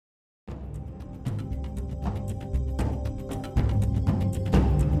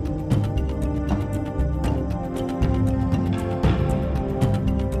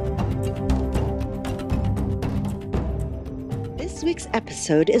week's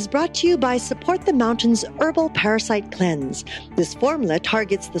episode is brought to you by Support the Mountains Herbal Parasite Cleanse. This formula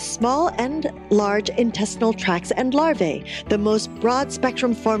targets the small and large intestinal tracts and larvae, the most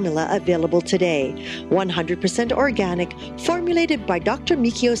broad-spectrum formula available today. 100% organic, formulated by Dr.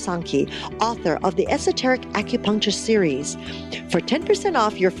 Mikio Sankey, author of the Esoteric Acupuncture series. For 10%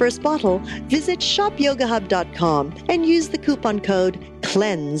 off your first bottle, visit shopyogahub.com and use the coupon code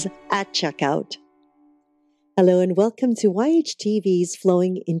CLEANSE at checkout. Hello and welcome to YHTV's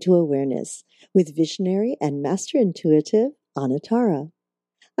Flowing into Awareness with visionary and master intuitive Anatara.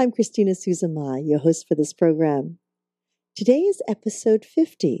 I'm Christina Suzama, your host for this program. Today is episode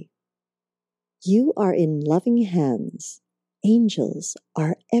 50. You are in loving hands. Angels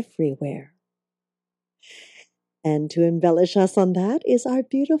are everywhere. And to embellish us on that is our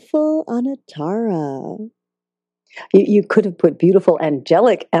beautiful Anatara. You could have put beautiful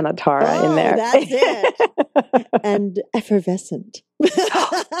angelic Anatara in there. That's it. And effervescent.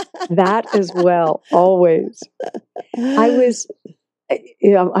 That as well, always. I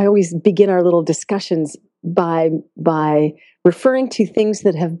always begin our little discussions by referring to things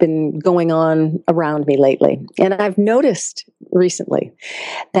that have been going on around me lately. And I've noticed recently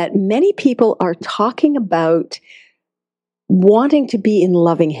that many people are talking about wanting to be in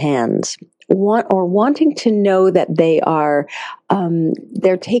loving hands. Wanting to know that they are,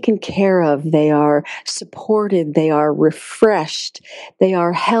 they're taken care of, they are supported, they are refreshed, they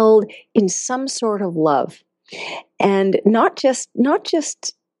are held in some sort of love, and not just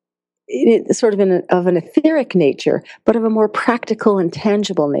sort of of an etheric nature, but of a more practical and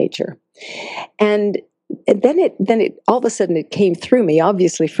tangible nature. And then it all of a sudden it came through me,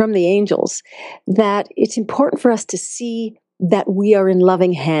 obviously from the angels, that it's important for us to see that we are in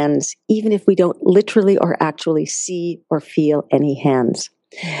loving hands, even if we don't literally or actually see or feel any hands.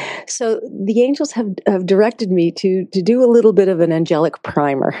 So the angels have directed me to do a little bit of an angelic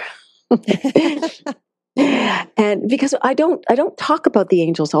primer. And because I don't talk about the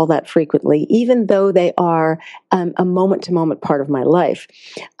angels all that frequently, even though they are a moment-to-moment part of my life.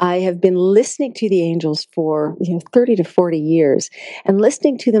 I have been listening to the angels for 30 to 40 years, and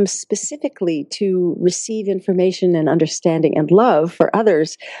listening to them specifically to receive information and understanding and love for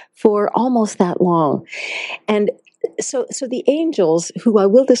others for almost that long. And so the angels, who I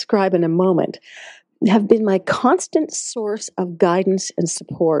will describe in a moment, have been my constant source of guidance and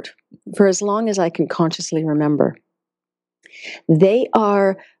support for as long as I can consciously remember. They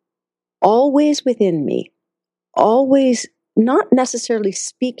are always within me, always not necessarily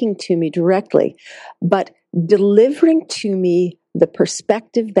speaking to me directly, but delivering to me the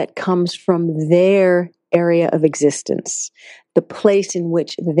perspective that comes from their area of existence, the place in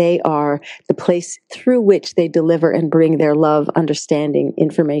which they are, the place through which they deliver and bring their love, understanding,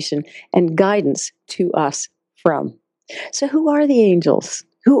 information, and guidance to us from. So who are the angels?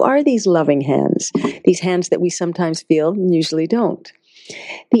 Who are these loving hands? These hands that we sometimes feel and usually don't.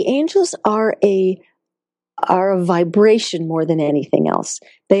 The angels are a vibration more than anything else.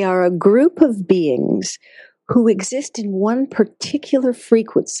 They are a group of beings who exist in one particular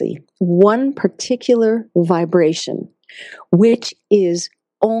frequency, one particular vibration, which is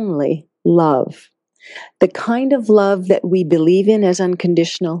only love. The kind of love that we believe in as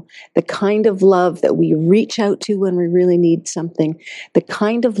unconditional, the kind of love that we reach out to when we really need something, the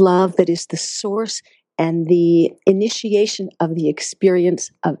kind of love that is the source and the initiation of the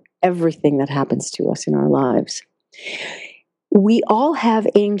experience of everything that happens to us in our lives. We all have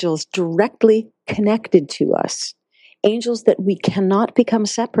angels directly connected to us, angels that we cannot become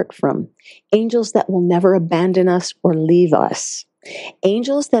separate from, angels that will never abandon us or leave us,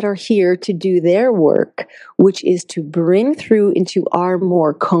 angels that are here to do their work, which is to bring through into our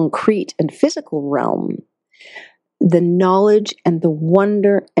more concrete and physical realm the knowledge and the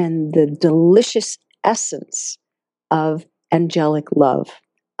wonder and the delicious essence of angelic love,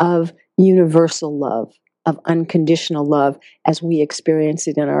 of universal love, of unconditional love as we experience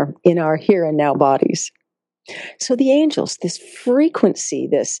it in our here and now bodies. So the angels, this frequency,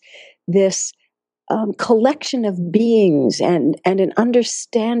 this collection of beings and an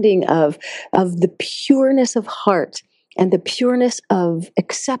understanding of the pureness of heart and the pureness of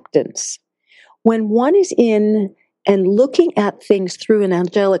acceptance. When one is in and looking at things through an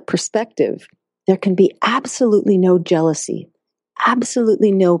angelic perspective, there can be absolutely no jealousy,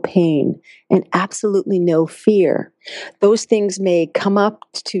 absolutely no pain, and absolutely no fear. Those things may come up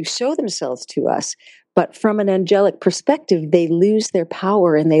to show themselves to us, but from an angelic perspective, they lose their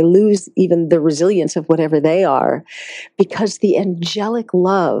power and they lose even the resilience of whatever they are, because the angelic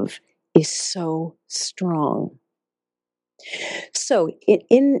love is so strong. So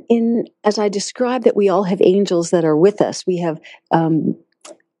in as I described that we all have angels that are with us, we have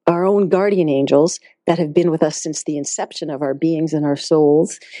our own guardian angels that have been with us since the inception of our beings and our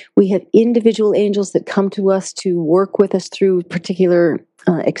souls. We have individual angels that come to us to work with us through particular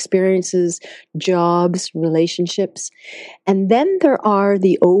experiences, jobs, relationships. And then there are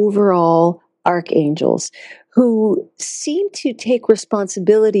the overall archangels who seem to take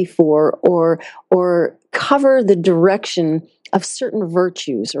responsibility for or cover the direction of certain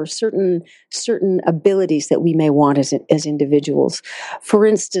virtues or certain abilities that we may want as individuals. For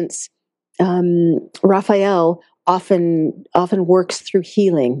instance, Raphael often works through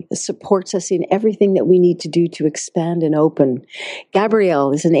healing, supports us in everything that we need to do to expand and open.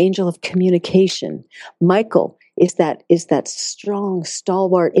 Gabriel is an angel of communication. Michael is that strong,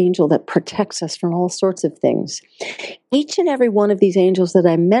 stalwart angel that protects us from all sorts of things. Each and every one of these angels that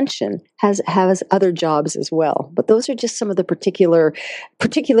I mention has other jobs as well, but those are just some of the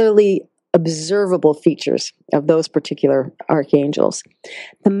particularly observable features of those particular archangels.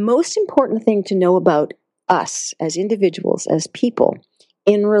 The most important thing to know about us as individuals, as people,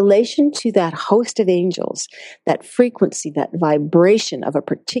 in relation to that host of angels, that frequency, that vibration of a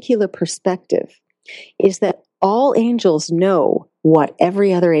particular perspective, is that all angels know what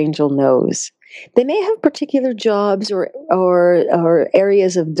every other angel knows. They may have particular jobs or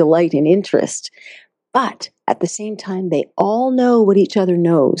areas of delight and interest, but at the same time, they all know what each other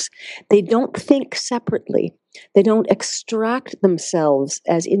knows. They don't think separately. They don't extract themselves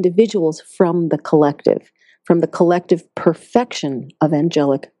as individuals from the collective perfection of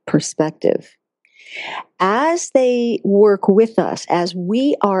angelic perspective. As they work with us, as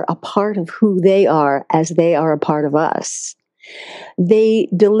we are a part of who they are, as they are a part of us, they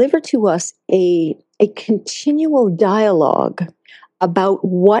deliver to us a continual dialogue about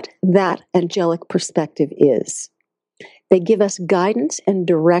what that angelic perspective is. They give us guidance and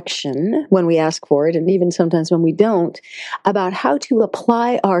direction when we ask for it, and even sometimes when we don't, about how to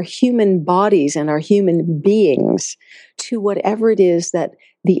apply our human bodies and our human beings to whatever it is that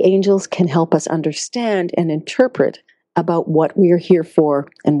the angels can help us understand and interpret about what we are here for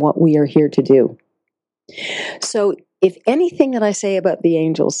and what we are here to do. So if anything that I say about the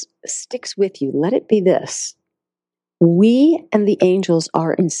angels sticks with you, let it be this. We and the angels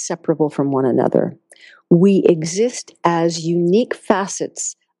are inseparable from one another. We exist as unique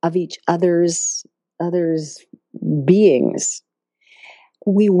facets of each other's beings.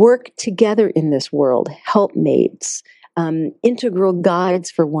 We work together in this world, helpmates, integral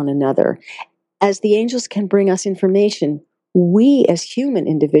guides for one another. As the angels can bring us information, we as human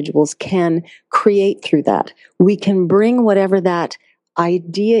individuals can create through that. We can bring whatever that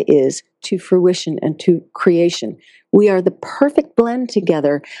idea is to fruition and to creation. We are the perfect blend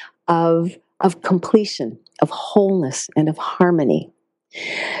together of completion, of wholeness, and of harmony.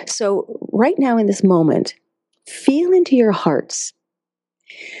 So right now in this moment, feel into your hearts.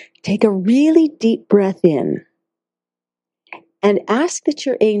 Take a really deep breath in and ask that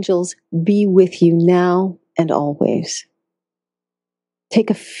your angels be with you now and always.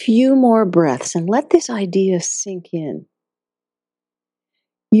 Take a few more breaths and let this idea sink in.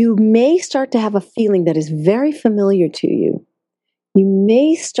 You may start to have a feeling that is very familiar to you. You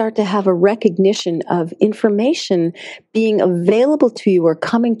may start to have a recognition of information being available to you or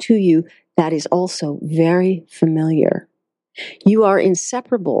coming to you that is also very familiar. You are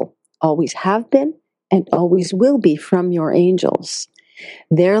inseparable, always have been, and always will be from your angels.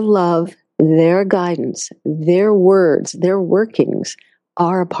 Their love, their guidance, their words, their workings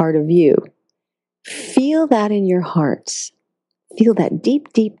are a part of you. Feel that in your hearts. Feel that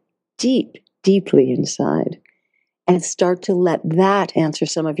deeply inside. And start to let that answer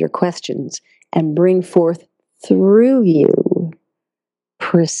some of your questions and bring forth through you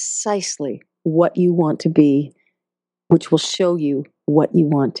precisely what you want to be, which will show you what you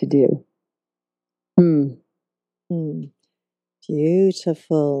want to do.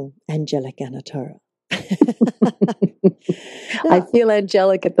 Beautiful, angelic Anatara. I feel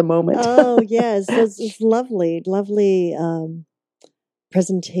angelic at the moment. Oh, yes. It's lovely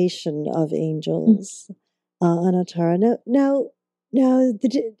presentation of angels, Anatara. Now,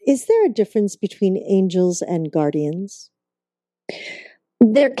 is there a difference between angels and guardians?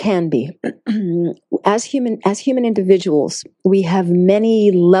 There can be. As human individuals, we have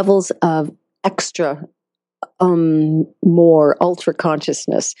many levels of extra, more ultra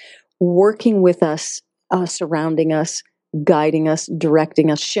consciousness working with us, surrounding us, guiding us,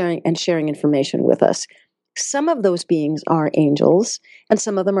 directing us, sharing information with us. Some of those beings are angels, and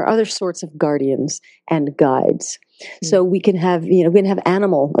some of them are other sorts of guardians and guides. So we can have, we can have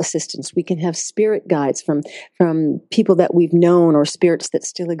animal assistants. We can have spirit guides from people that we've known, or spirits that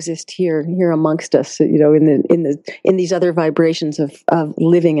still exist here amongst us, in these other vibrations of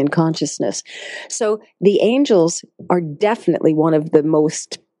living and consciousness. So the angels are definitely one of the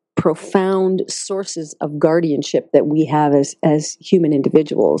most profound sources of guardianship that we have as human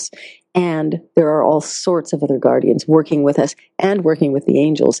individuals. And there are all sorts of other guardians working with us and working with the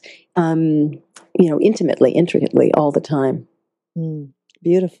angels, intimately, intricately, all the time.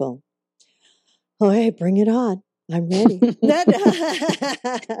 Beautiful. All right, bring it on. I'm ready.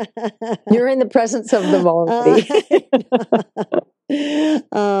 You're in the presence of them already.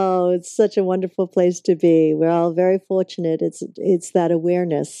 Oh, it's such a wonderful place to be. We're all very fortunate. It's that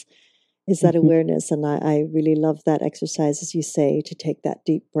awareness. Is that awareness. And I really love that exercise, as you say, to take that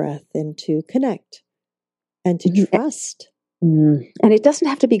deep breath and to connect and to trust. And it doesn't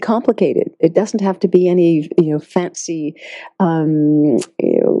have to be complicated. It doesn't have to be any, fancy,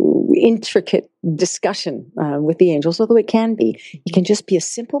 intricate discussion with the angels, although it can be. It can just be a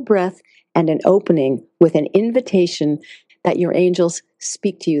simple breath and an opening with an invitation that your angels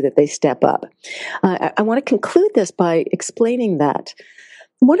speak to you, that they step up. I want to conclude this by explaining that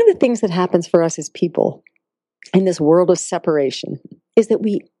one of the things that happens for us as people in this world of separation is that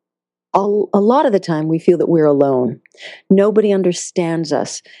a lot of the time we feel that we're alone. Nobody understands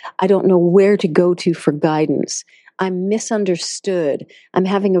us. I don't know where to go to for guidance. I'm misunderstood. I'm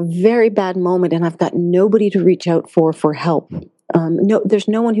having a very bad moment and I've got nobody to reach out for help. There's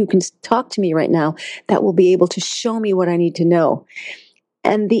no one who can talk to me right now that will be able to show me what I need to know.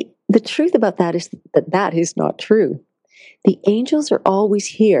 And the truth about that is that is not true. The angels are always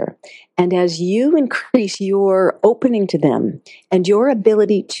here. And as you increase your opening to them and your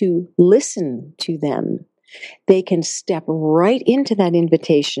ability to listen to them, they can step right into that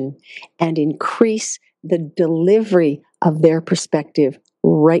invitation and increase the delivery of their perspective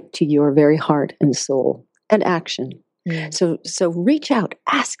right to your very heart and soul and action. So reach out,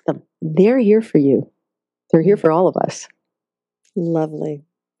 ask them. They're here for you. They're here for all of us. Lovely.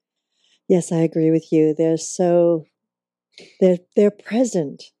 Yes, I agree with you. They're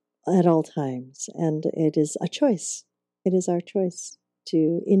present at all times, and it is a choice. It is our choice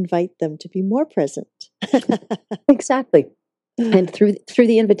to invite them to be more present. Exactly. And through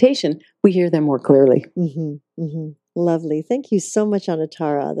the invitation, we hear them more clearly. Lovely. Thank you so much,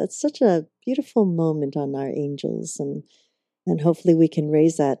 Anatara. That's such a beautiful moment on our angels, and hopefully we can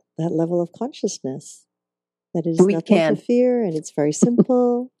raise that level of consciousness. That it is nothing to fear, and it's very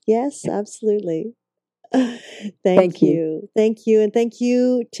simple. Yes, absolutely. Thank you. Thank you. And thank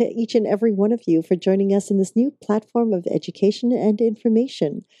you to each and every one of you for joining us in this new platform of education and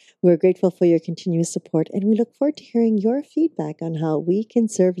information. We're grateful for your continuous support, and we look forward to hearing your feedback on how we can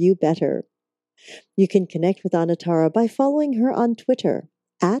serve you better. You can connect with Anatara by following her on Twitter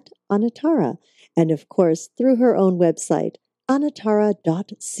 @Anatara, and of course through her own website,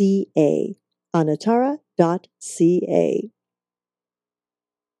 anatara.ca. Anatara.ca.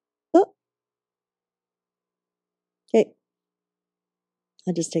 Okay,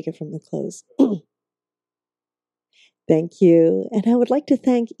 I'll just take it from the close. Thank you. And I would like to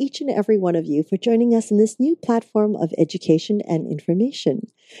thank each and every one of you for joining us in this new platform of education and information.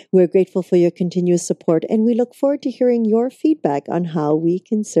 We're grateful for your continuous support, and we look forward to hearing your feedback on how we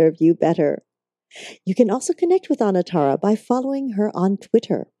can serve you better. You can also connect with Anatara by following her on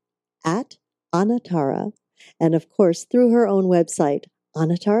Twitter @Anatara, and of course through her own website,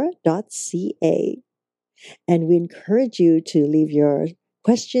 anatara.ca. And we encourage you to leave your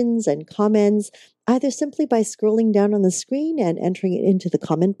questions and comments either simply by scrolling down on the screen and entering it into the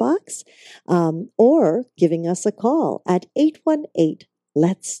comment box, or giving us a call at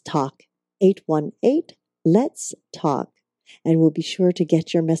 818-LETS-TALK, 818-LETS-TALK. And we'll be sure to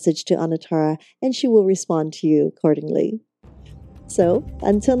get your message to Anatara, and she will respond to you accordingly. So,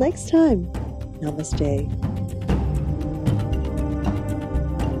 until next time, namaste.